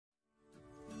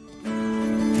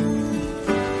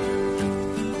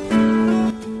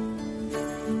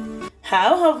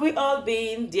How have we all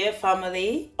been, dear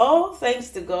family? All thanks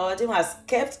to God who has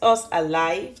kept us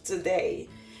alive today.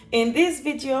 In this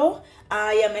video,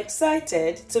 I am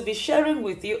excited to be sharing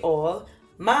with you all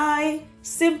my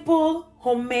simple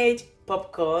homemade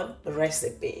popcorn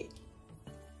recipe.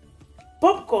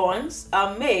 Popcorns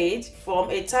are made from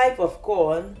a type of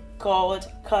corn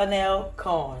called kernel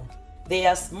corn. They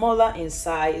are smaller in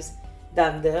size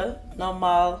than the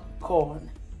normal corn.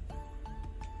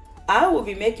 I will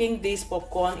be making this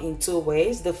popcorn in two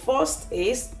ways. The first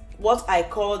is what I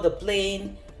call the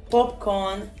plain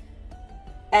popcorn,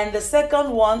 and the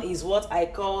second one is what I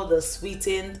call the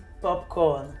sweetened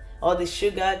popcorn or the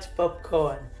sugared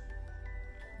popcorn.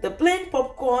 The plain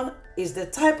popcorn is the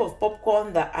type of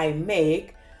popcorn that I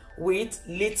make with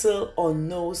little or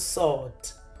no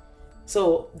salt.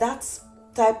 So that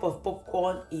type of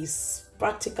popcorn is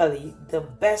practically the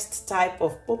best type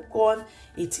of popcorn.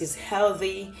 It is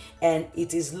healthy and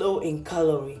it is low in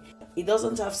calorie. It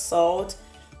doesn't have salt.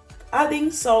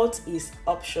 Adding salt is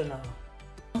optional.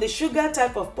 The sugar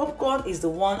type of popcorn is the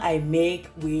one I make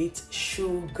with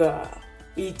sugar.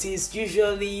 It is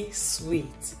usually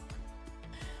sweet.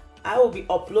 I will be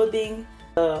uploading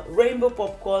the rainbow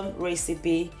popcorn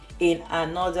recipe in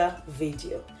another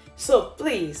video. So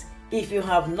please, if you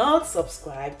have not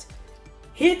subscribed,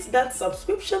 hit that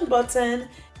subscription button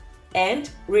and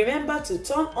remember to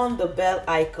turn on the bell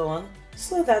icon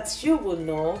so that you will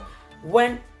know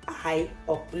when I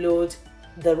upload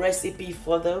the recipe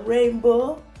for the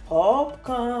rainbow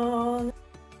popcorn.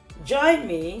 Join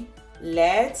me,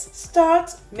 let's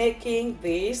start making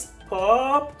this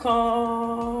popcorn.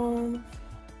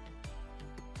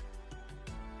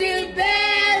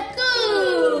 dbelle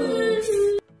cooks.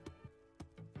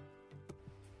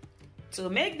 To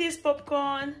make this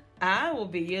popcorn, I will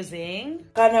be using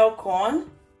kernel corn,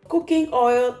 cooking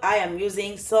oil. I am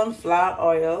using sunflower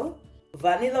oil,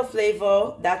 vanilla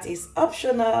flavor that is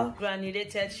optional,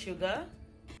 granulated sugar,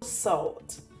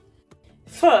 salt.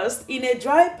 First, in a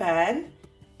dry pan,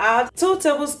 add 2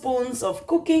 tablespoons of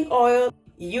cooking oil.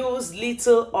 Use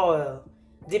little oil.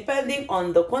 Depending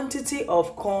on the quantity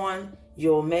of corn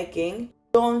you're making,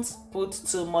 don't put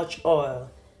too much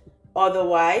oil.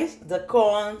 Otherwise, the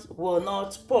corn will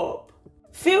not pop.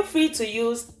 Feel free to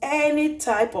use any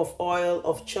type of oil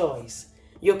of choice.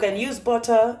 You can use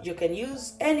butter, you can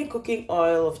use any cooking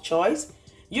oil of choice.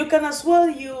 You can as well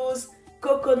use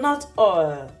coconut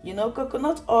oil. You know,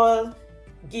 coconut oil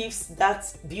gives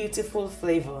that beautiful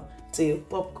flavor to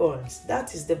popcorns.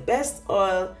 That is the best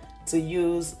oil to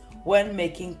use when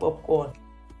making popcorn.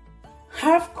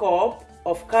 Half cup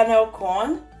of kernel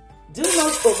corn. Do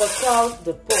not overcrowd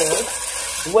the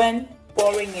pot when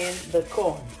pouring in the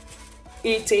corn.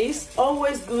 It is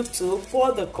always good to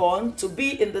pour the corn to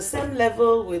be in the same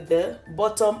level with the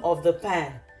bottom of the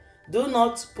pan. Do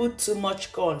not put too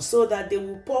much corn so that they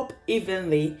will pop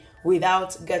evenly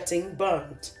without getting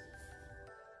burnt.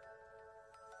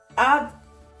 Add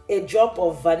a drop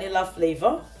of vanilla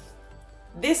flavor.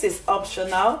 This is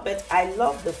optional, but I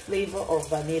love the flavor of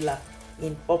vanilla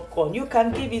in popcorn. You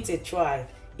can give it a try.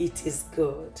 It is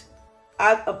good.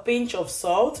 Add a pinch of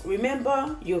salt.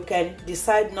 Remember, you can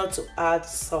decide not to add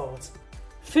salt.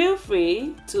 Feel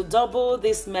free to double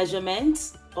this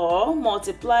measurement or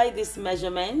multiply this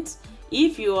measurement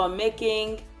if you are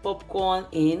making popcorn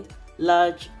in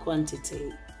large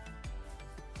quantity.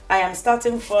 I am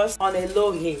starting first on a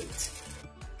low heat.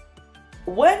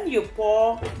 When you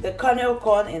pour the kernel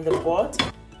corn in the pot,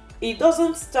 it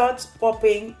doesn't start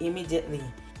popping immediately.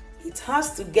 It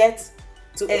has to get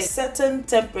to a certain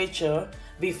temperature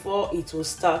before it will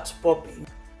start popping.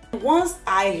 Once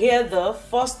I hear the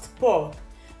first pop,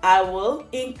 I will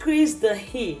increase the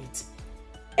heat.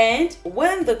 And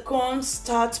when the corn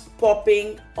starts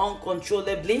popping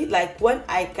uncontrollably, like when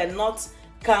I cannot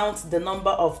count the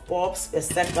number of pops per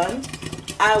second,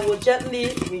 I will gently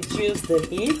reduce the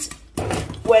heat.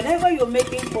 Whenever you're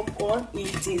making popcorn,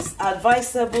 it is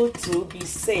advisable to be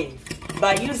safe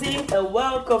by using a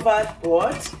well-covered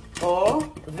pot or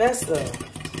vessel.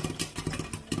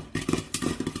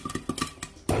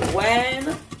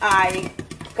 When I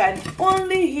can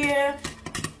only hear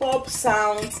pop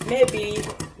sounds, maybe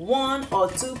 1 or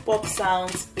 2 pop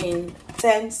sounds in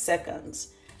 10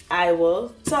 seconds, I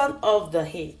will turn off the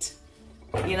heat.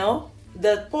 You know,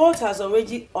 the pot has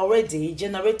already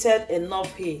generated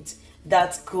enough heat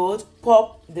that could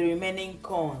pop the remaining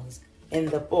corns in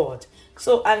the pot.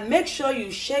 So, and make sure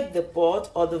you shake the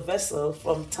pot or the vessel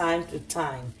from time to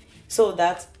time so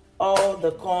that all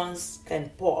the corns can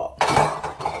pop.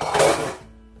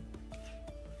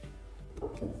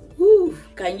 Whew,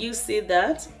 can you see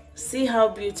that? See how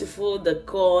beautiful the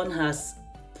corn has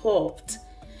popped.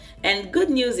 And good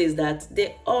news is that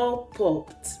they all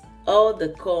popped. All the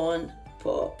corn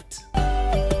popped.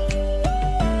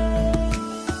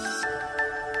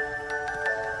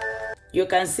 You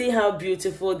can see how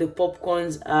beautiful the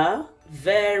popcorns are.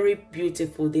 Very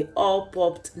beautiful. They all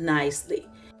popped nicely.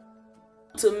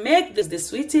 To make the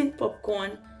sweetened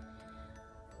popcorn,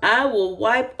 I will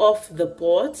wipe off the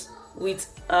pot with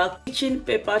a kitchen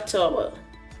paper towel.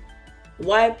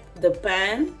 Wipe the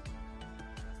pan.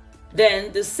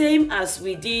 Then the same as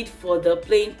we did for the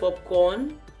plain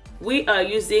popcorn, we are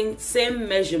using same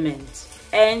measurement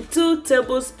and 2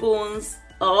 tablespoons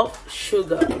of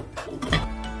sugar.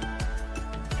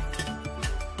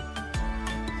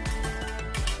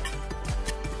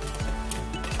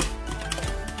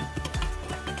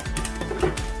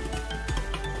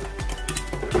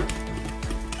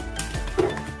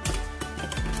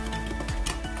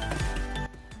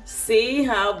 See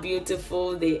how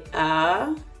beautiful they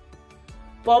are?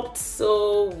 Popped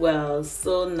so well,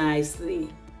 so nicely.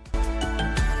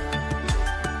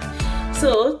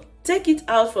 So take it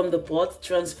out from the pot,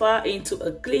 transfer into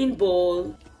a clean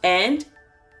bowl and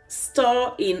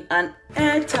store in an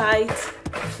airtight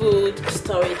food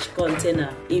storage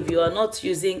container if you are not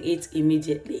using it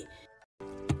immediately.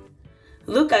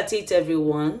 Look at it,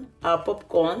 everyone. Our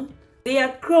popcorn, they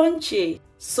are crunchy,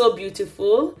 so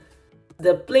beautiful.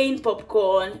 The plain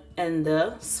popcorn and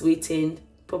the sweetened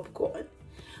popcorn.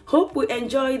 Hope we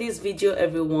enjoy this video,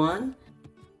 everyone.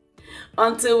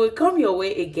 Until we come your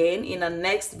way again in our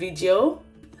next video,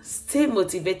 stay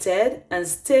motivated and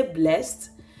stay blessed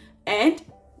and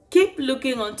keep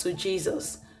looking unto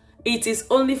Jesus. It is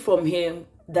only from Him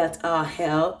that our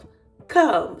help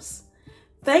comes.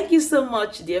 Thank you so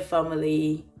much, dear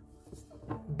family.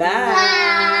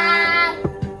 Bye.